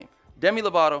Demi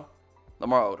Lovato,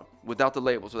 Lamar Odom, without the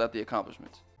labels, without the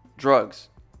accomplishments. Drugs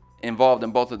involved in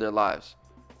both of their lives.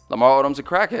 Lamar Odom's a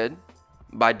crackhead,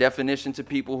 by definition to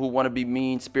people who want to be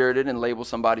mean-spirited and label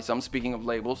somebody. So I'm speaking of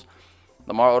labels.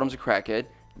 Lamar Odom's a crackhead.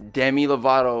 Demi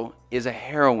Lovato is a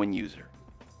heroin user.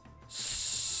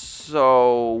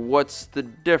 So what's the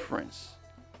difference?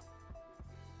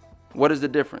 What is the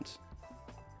difference?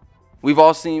 We've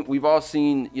all seen,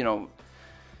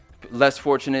 less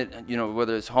fortunate,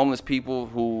 whether it's homeless people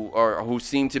who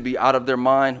seem to be out of their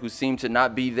mind, who seem to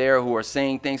not be there, who are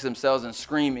saying things to themselves and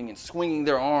screaming and swinging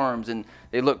their arms and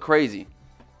they look crazy.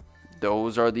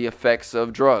 Those are the effects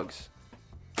of drugs.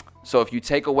 So if you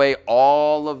take away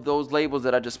all of those labels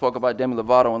that I just spoke about, Demi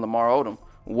Lovato and Lamar Odom,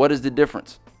 what is the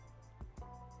difference?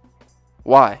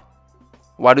 Why?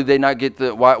 Why do they not get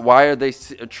why are they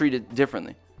treated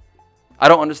differently? I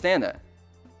don't understand that.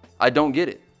 I don't get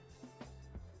it.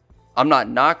 I'm not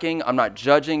knocking, I'm not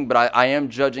judging, but I am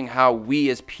judging how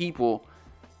we as people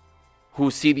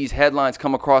who see these headlines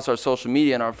come across our social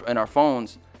media and our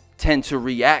phones tend to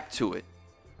react to it.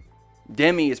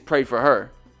 Demi is prayed for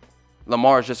her.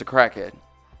 Lamar is just a crackhead.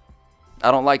 I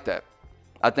don't like that.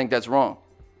 I think that's wrong.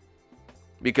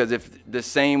 Because if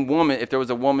there was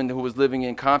a woman who was living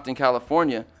in Compton,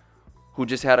 California, who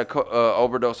just had a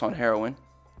overdose on heroin,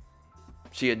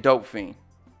 she a dope fiend,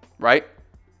 right?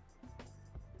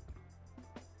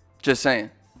 Just saying.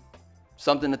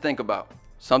 Something to think about.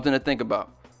 Something to think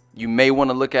about. You may want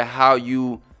to look at how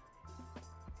you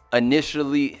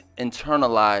initially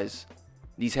internalize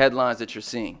these headlines that you're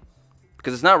seeing,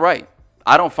 because it's not right.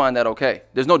 I don't find that okay.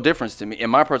 There's no difference to me in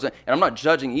my person, and I'm not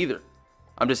judging either.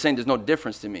 I'm just saying there's no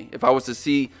difference to me. If I was to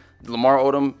see Lamar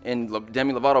Odom and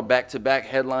Demi Lovato back-to-back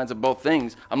headlines of both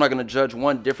things, I'm not going to judge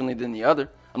one differently than the other.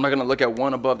 I'm not going to look at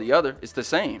one above the other. It's the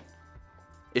same.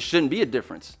 It shouldn't be a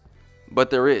difference,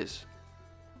 but there is.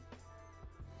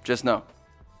 Just know.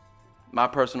 My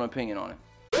personal opinion on it.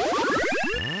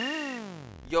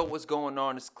 Yo, what's going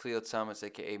on? It's Cleo Thomas,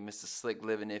 aka Mr. Slick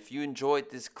Living. If you enjoyed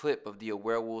this clip of the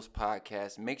AwareWolvvves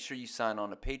Podcast, make sure you sign on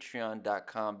to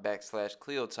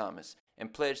patreon.com/Cleo Thomas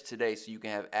and pledge today so you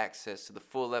can have access to the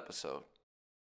full episode.